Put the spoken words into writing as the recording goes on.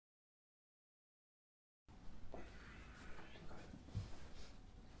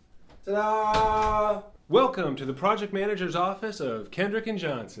Ta-da! Welcome to the project manager's office of Kendrick and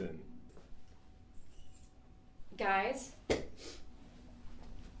Johnson. Guys,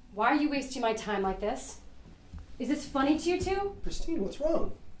 why are you wasting my time like this? Is this funny to you two? Christine, what's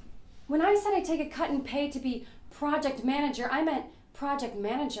wrong? When I said I'd take a cut in pay to be project manager, I meant project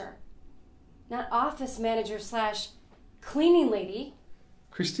manager, not office manager / cleaning lady.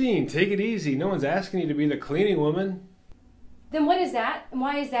 Christine, take it easy. No one's asking you to be the cleaning woman. Then what is that? And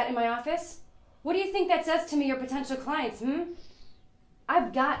why is that in my office? What do you think that says to me or potential clients,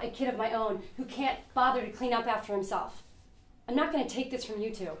 I've got a kid of my own who can't bother to clean up after himself. I'm not going to take this from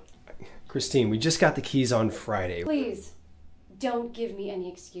you two. Christine, we just got the keys on Friday. Please, don't give me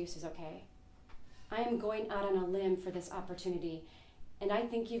any excuses, okay? I am going out on a limb for this opportunity, and I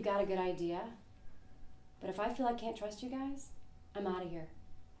think you've got a good idea. But if I feel I can't trust you guys, I'm out of here.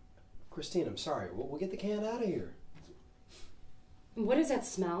 Christine, I'm sorry. We'll get the can out of here. What does that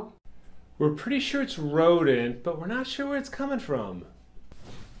smell? We're pretty sure it's rodent, but we're not sure where it's coming from.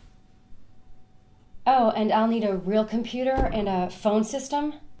 Oh, and I'll need a real computer and a phone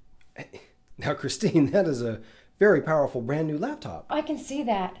system? Now, Christine, that is a very powerful brand new laptop. I can see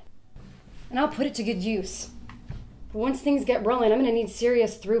that. And I'll put it to good use. But once things get rolling, I'm going to need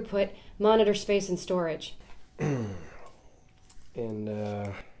serious throughput, monitor space, and storage. And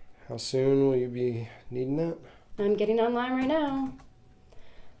how soon will you be needing that? I'm getting online right now.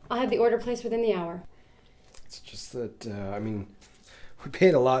 I'll have the order placed within the hour. It's just that, we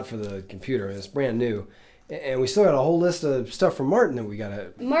paid a lot for the computer. It's brand new. And we still got a whole list of stuff from Martin that we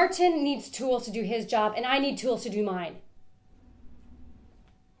gotta... Martin needs tools to do his job, and I need tools to do mine.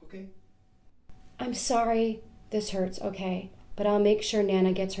 Okay. I'm sorry this hurts, okay? But I'll make sure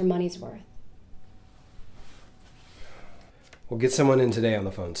Nana gets her money's worth. We'll get someone in today on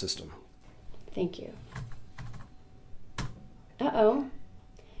the phone system. Thank you. Uh-oh.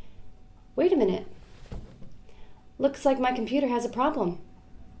 Wait a minute. Looks like my computer has a problem.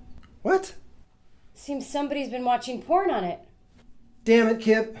 What? Seems somebody's been watching porn on it. Damn it,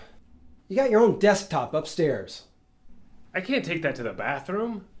 Kip. You got your own desktop upstairs. I can't take that to the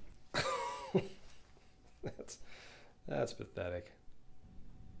bathroom. That's pathetic.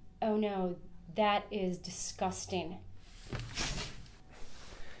 Oh no, that is disgusting.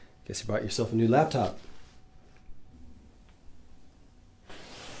 Guess you bought yourself a new laptop.